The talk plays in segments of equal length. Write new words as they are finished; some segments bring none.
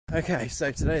Okay, so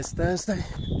today is Thursday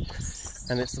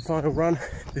and it's the final run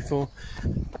before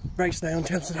race day on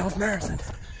Chelmsford Half Marathon.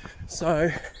 So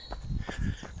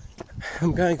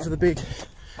I'm going for the big,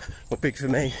 or big for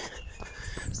me,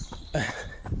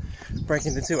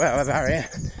 breaking the 2 hour barrier,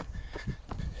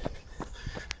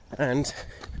 and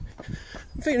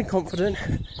I'm feeling confident,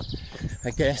 I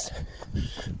guess.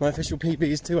 My official PB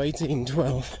is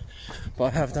 2:18.12, but I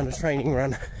have done a training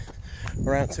run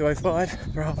around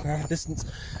 2:05 for half marathon distance,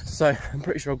 so I'm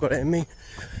pretty sure I've got it in me.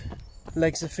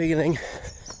 Legs are feeling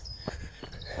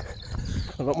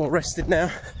a lot more rested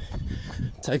now.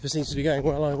 Taper seems to be going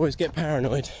well. I always get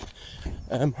paranoid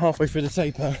halfway through the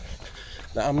taper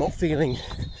that I'm not feeling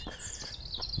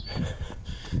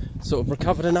sort of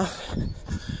recovered enough,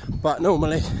 but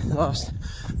normally the last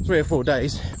 3 or 4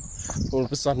 days all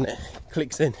of a sudden it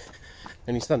clicks in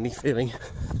and you're suddenly feeling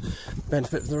the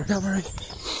benefit of the recovery.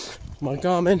 My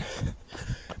Garmin,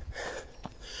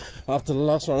 after the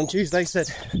last run on Tuesday, said,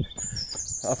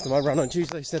 after my run on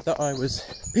Tuesday, said that I was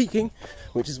peaking,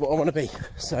 which is what I want to be.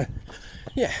 So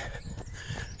yeah,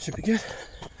 should be good.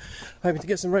 Hoping to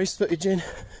get some race footage in.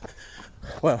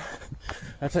 Well,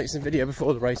 I'll take some video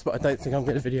before the race, but I don't think I'm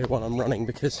going to video while I'm running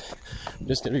because I'm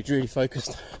just going to be really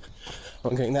focused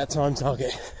on getting that time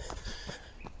target.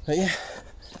 But yeah.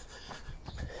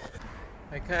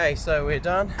 Okay, so we're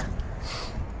done.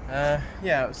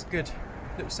 Yeah, it was a good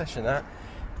little session that.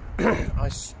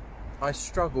 I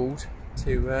struggled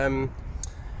to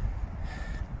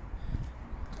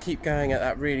keep going at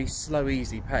that really slow,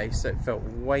 easy pace. So it felt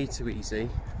way too easy,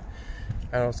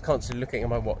 and I was constantly looking at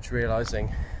my watch,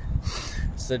 realising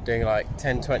instead of doing like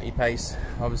 10-20 pace,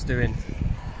 I was doing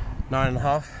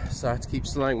 9.5. So I had to keep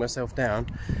slowing myself down,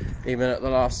 even at the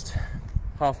last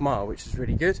half mile, which is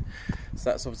really good. So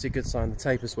that's obviously a good sign the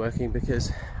taper's working,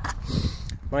 because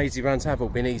my easy runs have all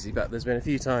been easy, but there's been a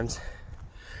few times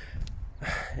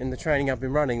in the training I've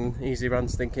been running easy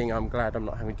runs thinking I'm glad I'm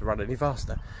not having to run any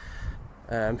faster.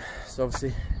 So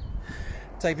obviously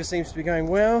taper seems to be going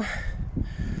well.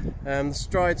 The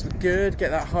strides were good,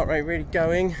 get that heart rate really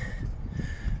going.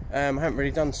 I haven't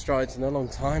really done strides in a long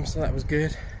time, so that was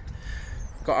good.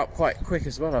 Got up quite quick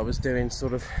as well. I was doing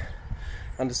sort of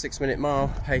under 6-minute mile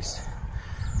pace,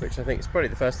 which I think is probably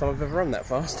the first time I've ever run that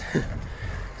fast.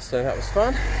 So that was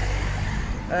fun.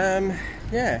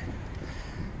 Yeah,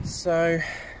 so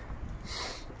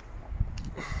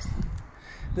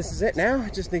this is it now. I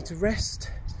just need to rest,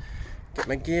 get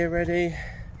my gear ready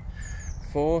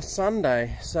for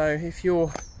Sunday. So if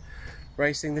you're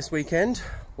racing this weekend,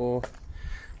 or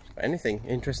anything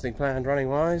interesting planned running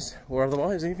wise or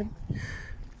otherwise even,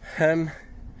 let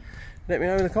me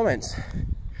know in the comments.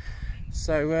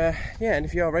 So yeah, and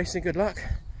if you are racing, good luck,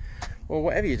 or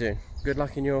whatever you're doing, good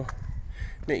luck in your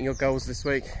meeting your goals this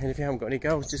week. And if you haven't got any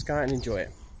goals, just go out and enjoy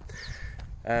it.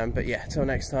 But yeah, till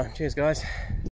next time, cheers guys.